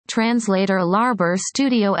Translator Larber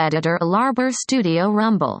Studio Editor Larber Studio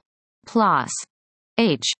Rumble. Plus.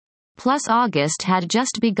 H. Plus August had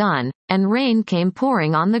just begun, and rain came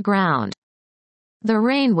pouring on the ground. The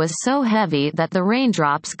rain was so heavy that the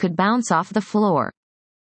raindrops could bounce off the floor.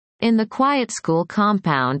 In the quiet school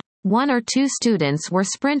compound, 1 or 2 students were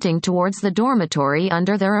sprinting towards the dormitory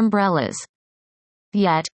under their umbrellas.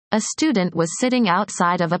 Yet, a student was sitting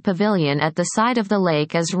outside of a pavilion at the side of the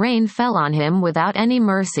lake as rain fell on him without any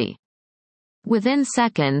mercy. Within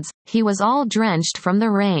seconds, he was all drenched from the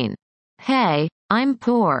rain. "Hey, I'm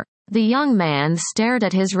poor." The young man stared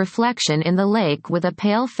at his reflection in the lake with a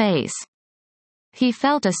pale face. He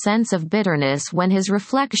felt a sense of bitterness when his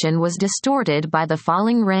reflection was distorted by the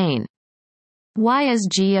falling rain. "Why is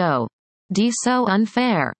God so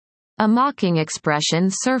unfair?" A mocking expression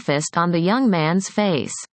surfaced on the young man's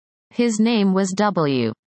face. His name was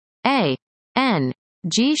W. A. N.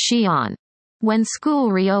 G. Xian. When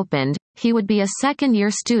school reopened, he would be a second-year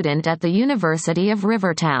student at the University of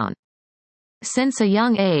Rivertown. Since a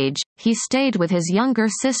young age, he stayed with his younger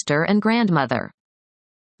sister and grandmother.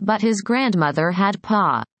 But his grandmother had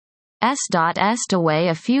passed away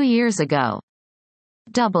a few years ago.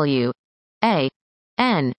 W. A.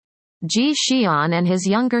 N. G. Xian and his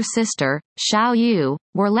younger sister, Xiao Yu,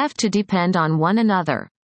 were left to depend on one another.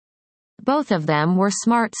 Both of them were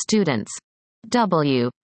smart students.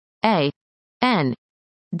 W. A. N.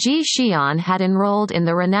 G. Xian had enrolled in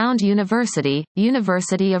the renowned University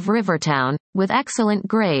of Rivertown, with excellent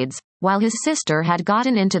grades, while his sister had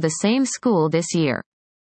gotten into the same school this year.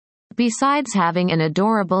 Besides having an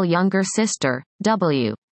adorable younger sister,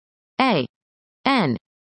 W. A. N.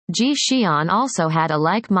 G. Xian also had a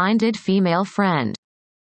like-minded female friend.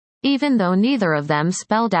 Even though neither of them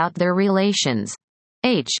spelled out their relations,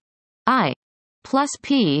 H.I. plus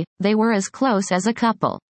P, they were as close as a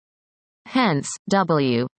couple. Hence,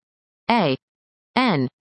 W. A. N.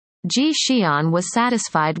 G. Xian was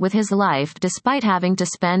satisfied with his life despite having to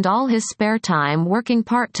spend all his spare time working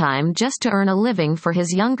part-time just to earn a living for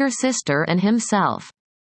his younger sister and himself.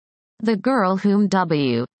 The girl whom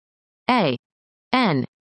W. A. N.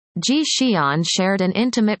 G. Xian shared an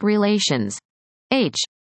intimate relations,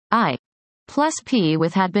 H.I. plus P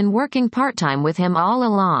with had been working part-time with him all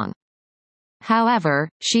along. However,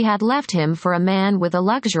 she had left him for a man with a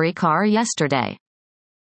luxury car yesterday.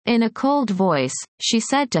 In a cold voice, she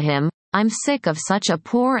said to him, "I'm sick of such a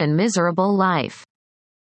poor and miserable life.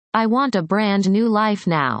 I want a brand new life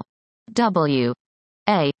now." W.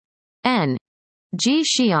 A. N. G.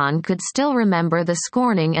 Xian could still remember the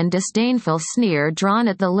scorning and disdainful sneer drawn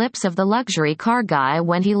at the lips of the luxury car guy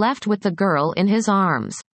when he left with the girl in his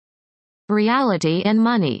arms. Reality and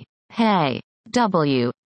money. Hey.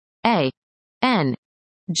 W. A. N.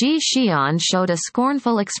 G. Xian showed a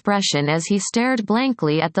scornful expression as he stared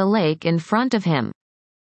blankly at the lake in front of him.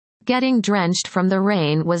 Getting drenched from the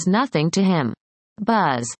rain was nothing to him.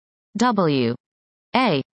 Buzz. W.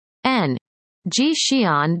 A. N. G.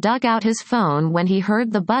 Xian dug out his phone when he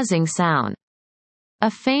heard the buzzing sound.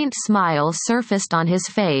 A faint smile surfaced on his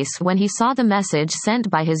face when he saw the message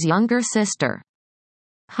sent by his younger sister.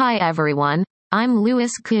 "Hi everyone, I'm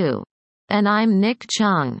Louis Koo. And I'm Nick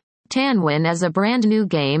Chung. Tanwin is a brand new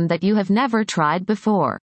game that you have never tried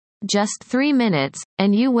before. Just 3 minutes,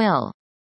 and you will